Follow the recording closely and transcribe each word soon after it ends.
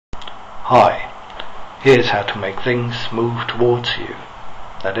Hi, here's how to make things move towards you,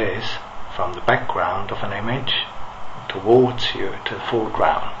 that is, from the background of an image towards you to the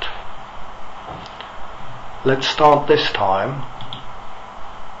foreground. Let's start this time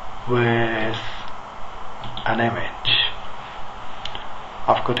with an image.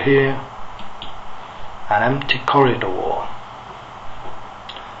 I've got here an empty corridor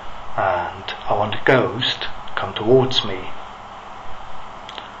and I want a ghost to come towards me.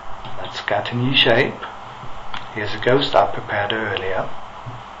 Let's get a new shape. Here's a ghost I prepared earlier.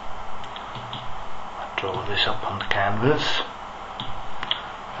 I draw this up on the canvas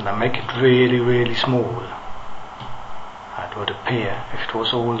and I make it really small. How it would appear if it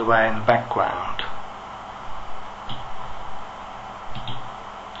was all the way in the background.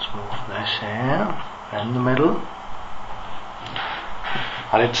 Let's move this here in the middle.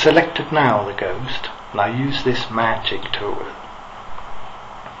 And it's selected now, the ghost, and I use this magic tool.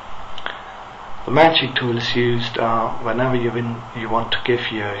 The magic tool is used whenever you want to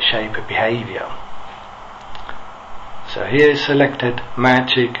give your shape a behavior. So here is selected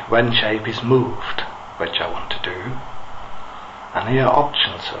magic when shape is moved, which I want to do. And here are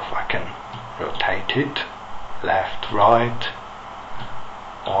options of I can rotate it, left, right,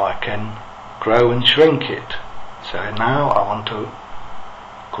 or I can grow and shrink it. So now I want to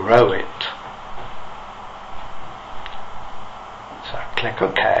grow it. So I click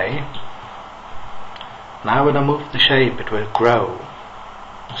OK. Now when I move the shape it will grow.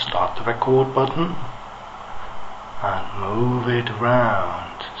 Start the record button and move it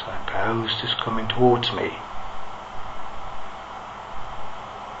around. So the ghost is coming towards me.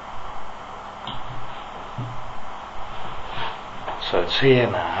 So it's here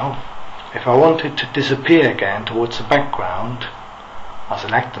now. If I want it to disappear again towards the background, I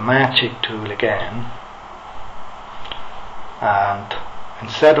select the magic tool again, and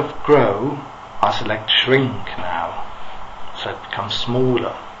instead of grow I select shrink now, so it becomes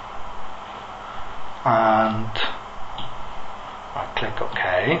smaller, and I click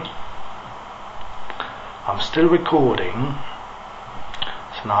OK. I'm still recording,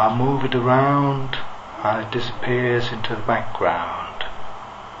 so now I move it around and it disappears into the background.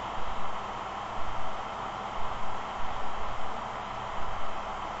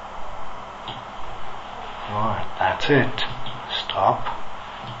 Right, that's it. Stop,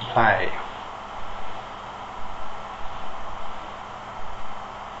 play.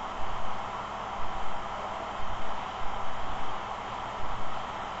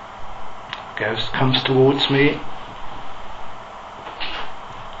 Ghost comes towards me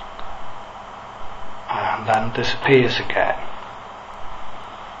and then disappears again.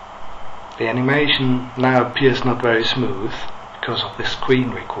 The animation now appears not very smooth because of the screen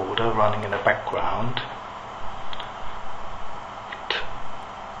recorder running in the background.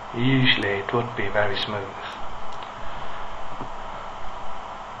 Usually it would be very smooth.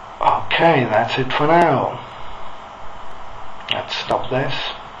 Okay, that's it for now. Let's stop this.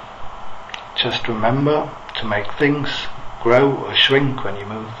 Just remember to make things grow or shrink when you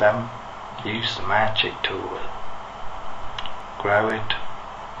move them. Use the magic tool. Grow it.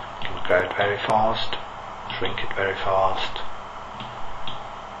 You can grow it very fast. Shrink it very fast.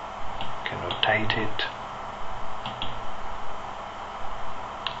 You can rotate it.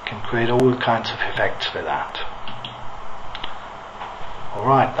 You can create all kinds of effects with that.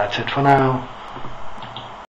 Alright, that's it for now.